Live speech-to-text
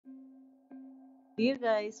Dear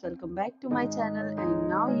guys, welcome back to my channel and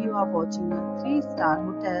now you are watching a 3-star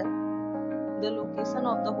hotel. The location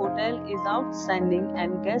of the hotel is outstanding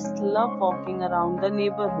and guests love walking around the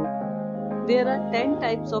neighborhood. There are 10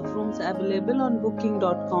 types of rooms available on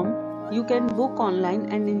booking.com. You can book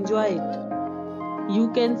online and enjoy it.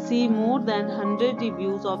 You can see more than 100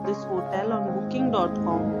 reviews of this hotel on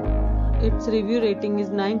booking.com. Its review rating is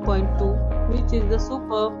 9.2, which is the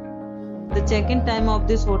superb. The check-in time of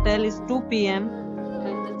this hotel is 2 p.m.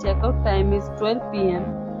 and the checkout time is 12 p.m.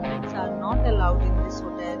 Pets are not allowed in this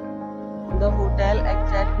hotel. The hotel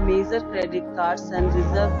accepts major credit cards and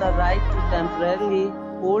reserves the right to temporarily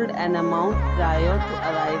hold an amount prior to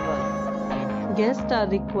arrival. Guests are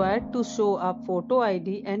required to show a photo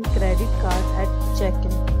ID and credit card at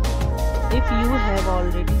check-in. If you have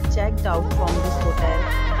already checked out from this hotel,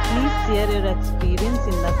 please share your experience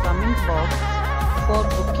in the comment box. For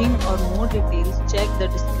booking or more details, check the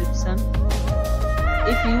description.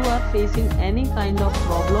 If you are facing any kind of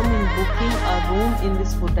problem in booking a room in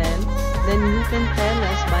this hotel, then you can tell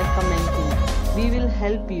us by commenting. We will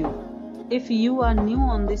help you. If you are new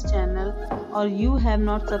on this channel or you have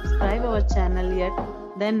not subscribed our channel yet,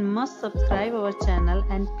 then must subscribe our channel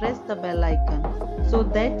and press the bell icon so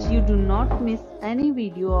that you do not miss any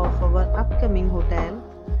video of our upcoming hotel.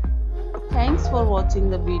 Thanks for watching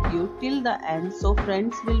the video till the end. So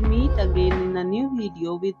friends, will meet again in a new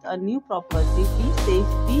video with a new property. Be safe,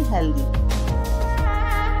 be healthy.